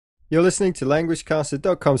You're listening to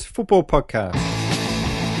LanguageCaster.com's football podcast.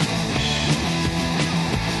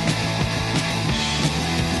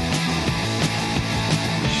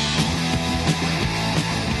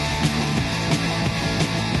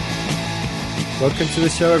 Welcome to the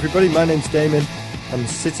show, everybody. My name's Damon. I'm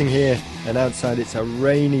sitting here, and outside it's a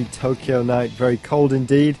rainy Tokyo night, very cold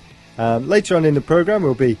indeed. Later on in the program,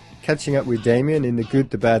 we'll be catching up with Damien in the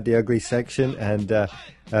good, the bad, the ugly section, and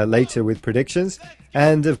later with predictions.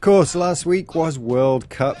 And of course, last week was World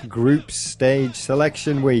Cup group stage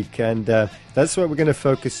selection week, and that's what we're going to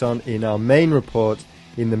focus on in our main report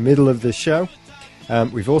in the middle of the show.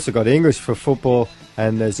 We've also got English for football,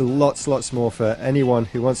 and there's lots more for anyone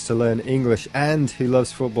who wants to learn English and who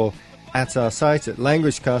loves football at our site at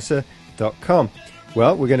languagecaster.com.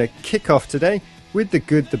 Well, we're going to kick off today with the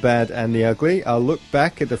good, the bad, and the ugly. I'll look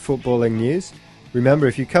back at the footballing news. Remember,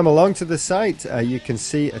 if you come along to the site, you can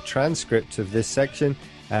see a transcript of this section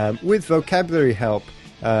with vocabulary help,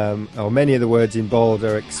 or many of the words in bold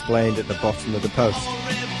are explained at the bottom of the post.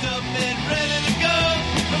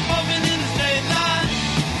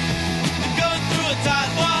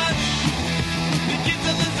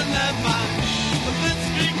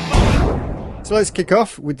 So let's kick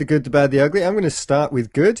off with the good, the bad, the ugly. I'm going to start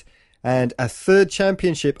with good, and a third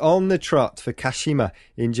championship on the trot for Kashima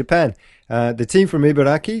in Japan. The team from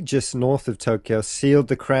Ibaraki, just north of Tokyo, sealed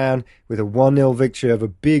the crown with a 1-0 victory over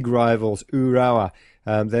big rivals Urawa.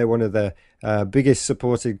 They're one of the biggest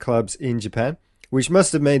supported clubs in Japan, which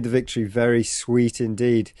must have made the victory very sweet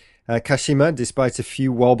indeed. Kashima, despite a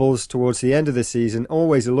few wobbles towards the end of the season,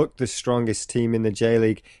 always looked the strongest team in the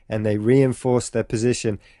J-League, and they reinforced their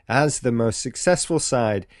position as the most successful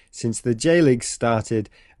side since the J-League started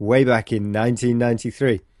way back in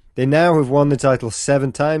 1993. They now have won the title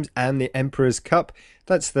 7 times and the Emperor's Cup.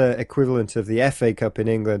 That's the equivalent of the FA Cup in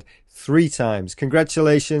England 3 times.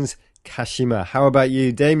 Congratulations, Kashima. How about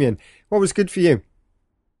you, Damien? What was good for you?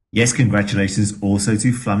 Yes, congratulations also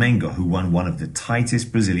to Flamengo, who won one of the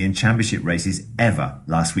tightest Brazilian championship races ever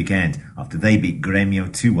last weekend after they beat Grêmio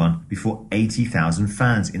 2-1 before 80,000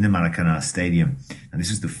 fans in the Maracanã Stadium. And this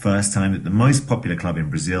was the first time that the most popular club in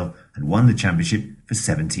Brazil had won the championship for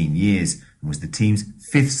 17 years and was the team's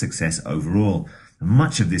 5th success overall. And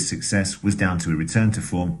much of this success was down to a return to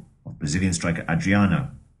form of Brazilian striker Adriano,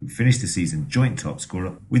 who finished the season joint top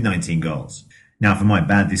scorer with 19 goals. Now, for my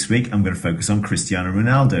bad this week, I'm going to focus on Cristiano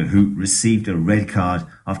Ronaldo, who received a red card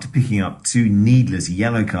after picking up 2 needless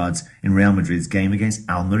yellow cards in Real Madrid's game against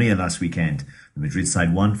Almeria last weekend. The Madrid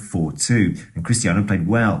side won 4-2, and Cristiano played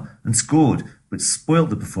well and scored, but spoilt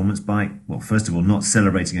the performance by, well, first of all, not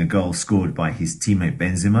celebrating a goal scored by his teammate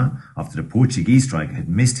Benzema after the Portuguese striker had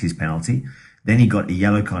missed his penalty. Then he got a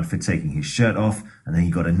yellow card for taking his shirt off, and then he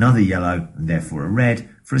got another yellow, and therefore a red,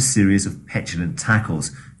 for a series of petulant tackles.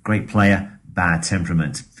 Great player, bad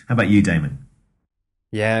temperament. How about you, Damon?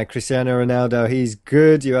 Yeah, Cristiano Ronaldo, he's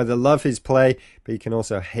good. You either love his play, but you can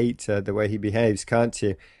also hate the way he behaves, can't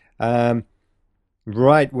you?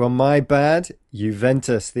 Right, well, my bad,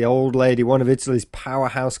 Juventus, the old lady, one of Italy's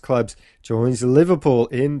powerhouse clubs, joins Liverpool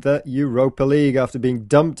in the Europa League after being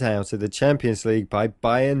dumped out of the Champions League by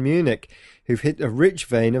Bayern Munich, who've hit a rich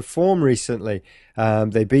vein of form recently.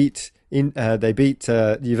 They beat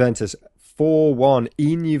Juventus 4-1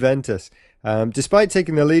 in Juventus. Despite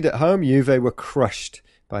taking the lead at home, Juve were crushed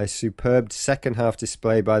by a superb second-half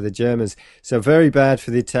display by the Germans. So very bad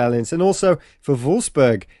for the Italians, and also for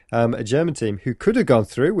Wolfsburg, a German team who could have gone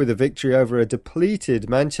through with a victory over a depleted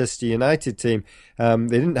Manchester United team. They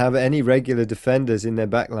didn't have any regular defenders in their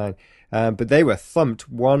backline, but they were thumped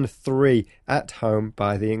 1-3 at home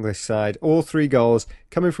by the English side. All 3 goals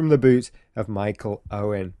coming from the boot of Michael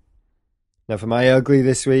Owen. Now for my ugly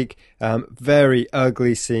this week, very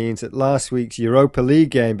ugly scenes at last week's Europa League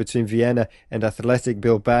game between Vienna and Athletic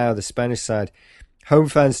Bilbao, the Spanish side. Home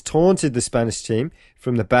fans taunted the Spanish team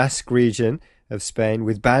from the Basque region of Spain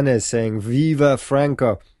with banners saying "Viva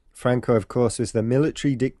Franco." Franco, of course, was the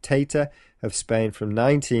military dictator of Spain from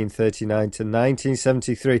 1939 to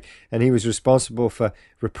 1973, and he was responsible for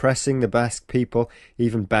repressing the Basque people,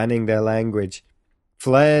 even banning their language.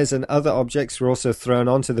 Flares and other objects were also thrown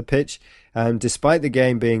onto the pitch, and despite the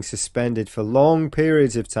game being suspended for long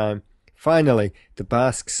periods of time, finally the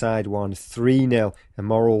Basque side won 3-0, a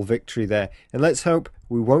moral victory there. And let's hope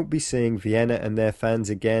we won't be seeing Vienna and their fans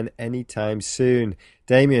again anytime soon.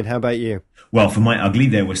 Damien, how about you? Well, for my ugly,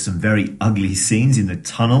 there were some very ugly scenes in the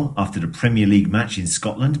tunnel after the Premier League match in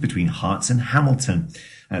Scotland between Hearts and Hamilton.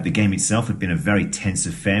 The game itself had been a very tense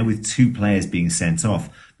affair with 2 players being sent off.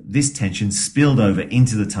 This tension spilled over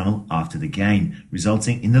into the tunnel after the game,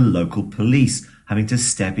 resulting in the local police having to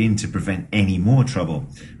step in to prevent any more trouble.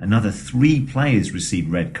 Another 3 players received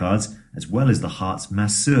red cards, as well as the Hearts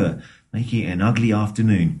masseur, making it an ugly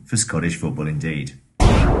afternoon for Scottish football indeed.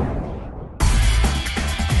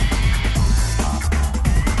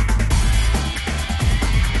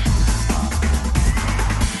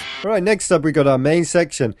 All right, next up we got our main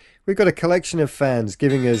section. We've got a collection of fans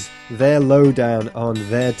giving us their lowdown on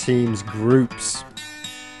their team's groups.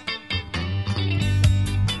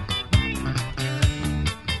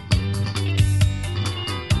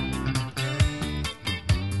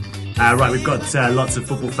 Right, we've got lots of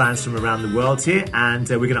football fans from around the world here, and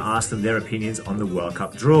we're going to ask them their opinions on the World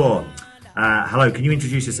Cup draw. Hello, can you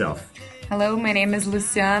introduce yourself? Hello, my name is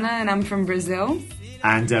Luciana and I'm from Brazil.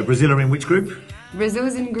 And Brazil are in which group? Brazil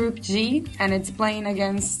is in Group G and it's playing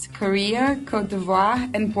against Korea, Cote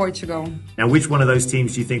d'Ivoire and Portugal. Now, which one of those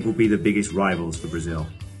teams do you think will be the biggest rivals for Brazil?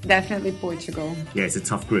 Definitely Portugal. Yeah, it's a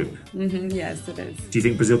tough group. Yes, it is. Do you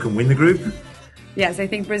think Brazil can win the group? Yes, I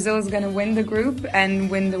think Brazil is going to win the group and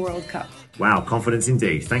win the World Cup. Wow, confidence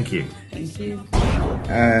indeed. Thank you. Thank you.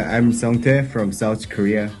 I'm Songtae from South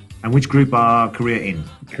Korea. And which group are Korea in?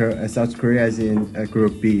 South Korea is in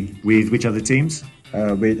Group B. With which other teams?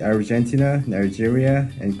 With Argentina, Nigeria,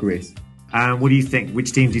 and Greece. And what do you think?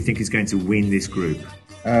 Which team do you think is going to win this group?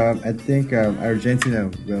 I think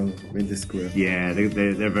Argentina will win this group. Yeah, they're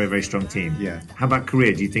a very, very strong team. Yeah. How about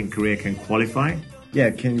Korea? Do you think Korea can qualify? Yeah,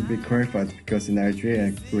 it can be qualified because Nigeria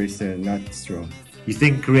and Greece are not strong. You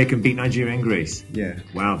think Korea can beat Nigeria and Greece? Yeah.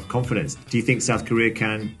 Wow, confidence. Do you think South Korea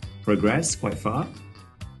can progress quite far?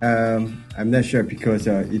 I'm not sure because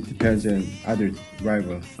it depends on other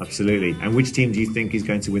rivals. Absolutely. And which team do you think is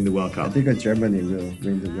going to win the World I Cup? think Germany will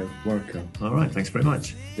win the World Cup. All right, thanks very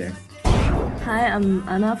much. Thanks. Hi, I'm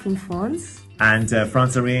Anna from France. And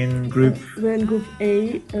France are in group? We're in Group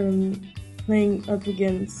A, playing up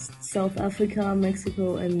against South Africa,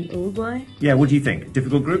 Mexico, and Uruguay. Yeah, what do you think?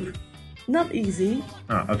 Difficult group? Not easy.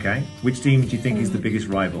 Oh, okay. Which team do you think is the biggest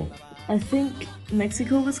rival? I think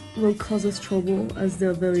Mexico will cause us trouble as they're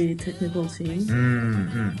a very technical team.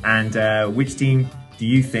 And which team do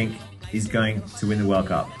you think is going to win the World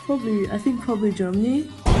Cup? I think probably Germany.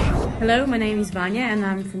 Hello, my name is Vanya and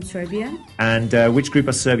I'm from Serbia. And which group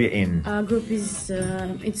are Serbia in? Group is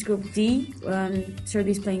it's Group D.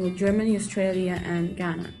 Serbia is playing with Germany, Australia, and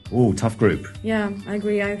Ghana. Oh, tough group. Yeah, I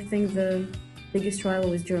agree. I think the biggest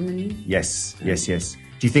rival is Germany. Yes. Do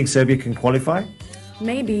you think Serbia can qualify?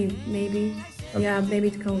 Maybe. Yeah, maybe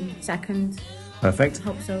to come second. Perfect. I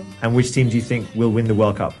hope so. And which team do you think will win the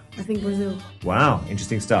World Cup? I think Brazil. Wow,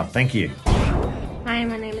 interesting stuff. Thank you. Hi,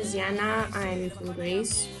 my name is Yana. I'm from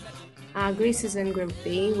Greece. Greece is in Group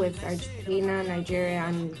B with Argentina, Nigeria,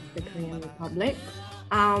 and the Korean Republic.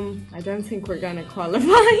 I don't think we're going to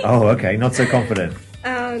qualify. Oh, okay. Not so confident.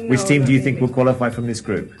 Which team do you think will qualify from this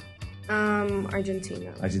group?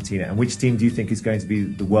 Argentina. Argentina. And which team do you think is going to be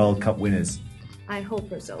the World Cup winners? I hope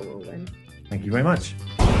Brazil will win. Thank you very much.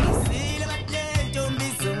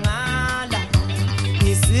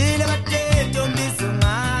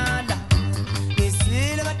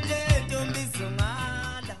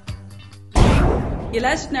 Je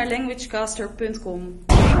luistert naar languagecaster.com.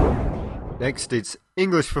 Next, it's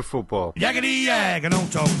English for football. Yakety yak, and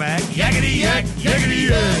don't talk back. Yakety yak, yakety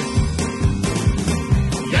yak.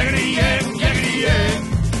 Yakety yak, yakety yak.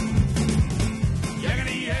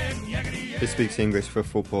 Yakety yak, yakety yak. This week's English for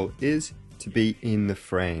football is to be in the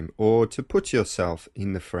frame, or to put yourself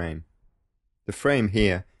in the frame. The frame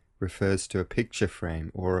here refers to a picture frame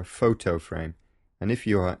or a photo frame, and if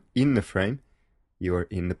you are in the frame, you are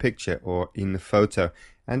in the picture or in the photo,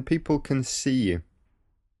 and people can see you.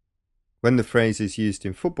 When the phrase is used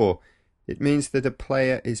in football, it means that a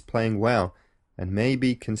player is playing well and may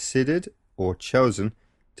be considered or chosen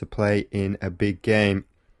to play in a big game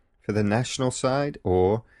for the national side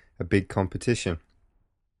or a big competition.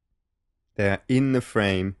 They are in the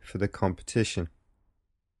frame for the competition.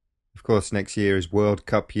 Of course, next year is World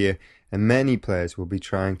Cup year, and many players will be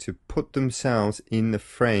trying to put themselves in the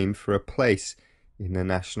frame for a place in the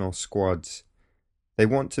national squads. They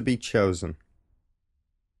want to be chosen.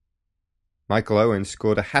 Michael Owen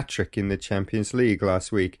scored a hat-trick in the Champions League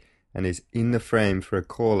last week and is in the frame for a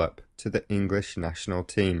call-up to the English national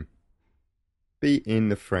team. Be in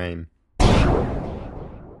the frame.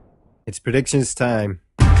 It's predictions time.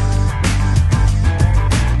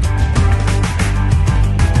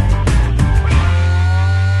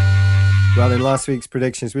 Well, in last week's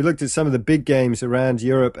predictions, we looked at some of the big games around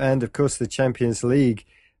Europe and, of course, the Champions League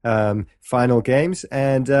final games.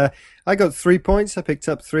 And I got 3 points. I picked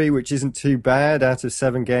up 3, which isn't too bad out of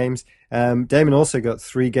 7 games. Damon also got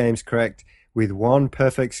 3 games correct, with one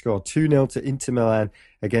perfect score, 2-0 to Inter Milan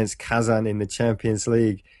against Kazan in the Champions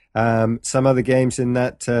League. Some other games in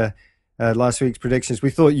that last week's predictions. We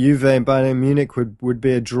thought Juve and Bayern Munich would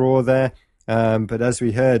be a draw there, but as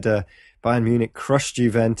we heard, Bayern Munich crushed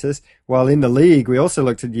Juventus. While in the league, we also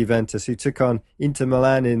looked at Juventus, who took on Inter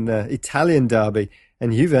Milan in the Italian derby,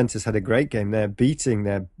 and Juventus had a great game there, beating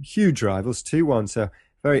their huge rivals 2-1. So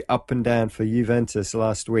very up and down for Juventus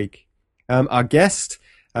last week. Our guest,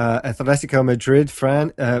 Atletico Madrid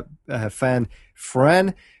fan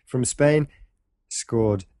Fran from Spain,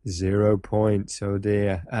 scored 0 points. Oh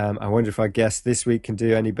dear. I wonder if our guest this week can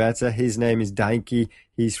do any better. His name is Daiki.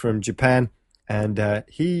 He's from Japan, and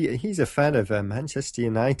he's a fan of Manchester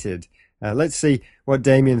United. Let's see what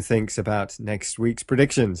Damien thinks about next week's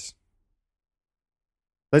predictions.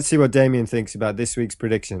 Let's see what Damien thinks about this week's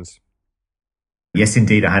predictions. Yes,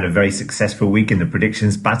 indeed. I had a very successful week in the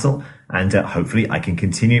predictions battle, and hopefully I can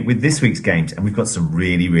continue it with this week's games. And we've got some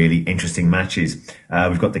really, really interesting matches.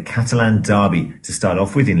 We've got the Catalan derby to start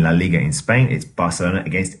off with in La Liga in Spain. It's Barcelona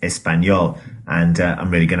against Espanyol, and I'm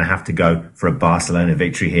really going to have to go for a Barcelona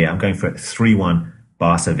victory here. I'm going for a 3-1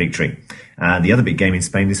 Barca victory. The other big game in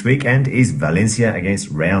Spain this weekend is Valencia against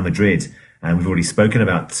Real Madrid. And we've already spoken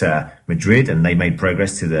about Madrid, and they made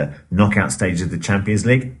progress to the knockout stage of the Champions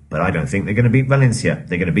League. But I don't think they're going to beat Valencia.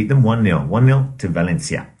 They're going to beat them 1-0. 1-0 to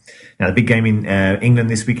Valencia. Now, the big game in England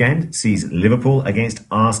this weekend sees Liverpool against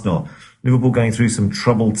Arsenal. Liverpool going through some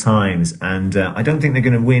troubled times, and I don't think they're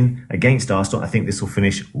going to win against Arsenal. I think this will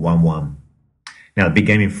finish 1-1. Now, the big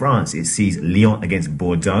game in France, it sees Lyon against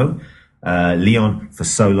Bordeaux. Lyon, for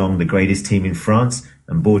so long, the greatest team in France,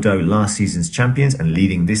 and Bordeaux, last season's champions and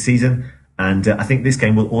leading this season. And I think this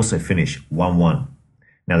game will also finish 1-1.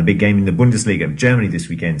 Now, the big game in the Bundesliga of Germany this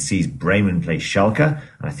weekend sees Bremen play Schalke. And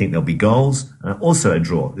I think there'll be goals and also a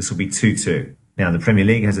draw. This will be 2-2. Now, the Premier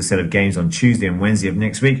League has a set of games on Tuesday and Wednesday of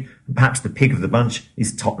next week. And perhaps the pick of the bunch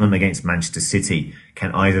is Tottenham against Manchester City.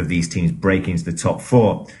 Can either of these teams break into the top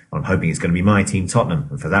four? Well, I'm hoping it's going to be my team, Tottenham.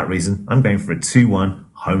 And for that reason, I'm going for a 2-1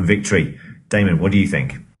 home victory. Damon, what do you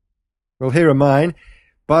think? Well, here are mine.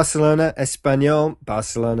 Barcelona, Espanyol.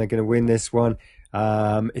 Barcelona going to win this one.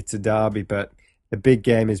 It's a derby, but the big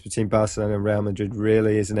game is between Barcelona and Real Madrid,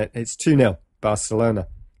 really, isn't it? It's 2-0, Barcelona.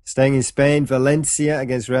 Staying in Spain, Valencia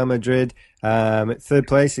against Real Madrid. Third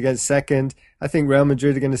place against second. I think Real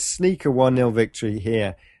Madrid are going to sneak a 1-0 victory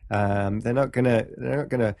here. They're not going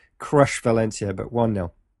to crush Valencia, but 1-0.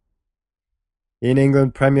 In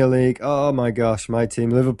England, Premier League, oh my gosh, my team,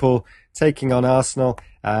 Liverpool, taking on Arsenal.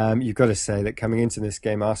 You've got to say that coming into this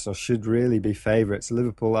game, Arsenal should really be favourites.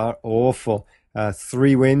 Liverpool are awful.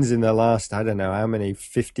 3 wins in their last, I don't know how many,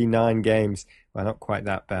 59 games. Well, not quite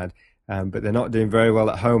that bad, but they're not doing very well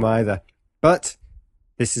at home either. But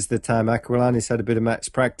this is the time. Aquilani's had a bit of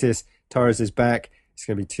match practice. Torres is back. It's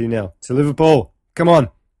going to be 2-0 to Liverpool. Come on.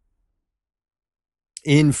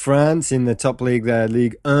 In France, in the top league there,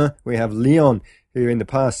 Ligue 1, we have Lyon, who in the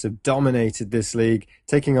past have dominated this league,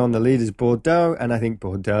 taking on the leaders Bordeaux, and I think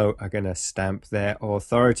Bordeaux are going to stamp their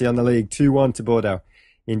authority on the league. 2-1 to Bordeaux.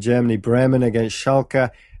 In Germany, Bremen against Schalke,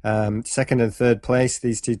 second and third place,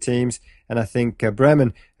 these two teams, and I think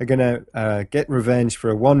Bremen are going to get revenge for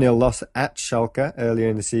a 1-0 loss at Schalke earlier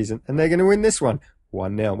in the season, and they're going to win this one,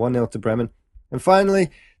 1-0 to Bremen. And finally,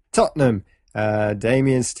 Tottenham,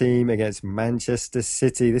 Damien's team against Manchester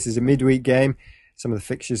City. This is a midweek game. Some of the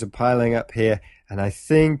fixtures are piling up here, and I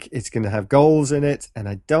think it's going to have goals in it, and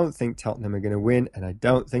I don't think Tottenham are going to win, and I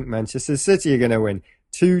don't think Manchester City are going to win.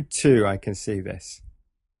 2-2, I can see this.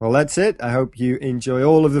 Well, that's it. I hope you enjoy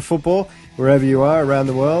all of the football, wherever you are around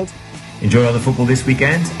the world. Enjoy all the football this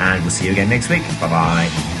weekend, and we'll see you again next week.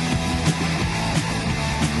 Bye-bye.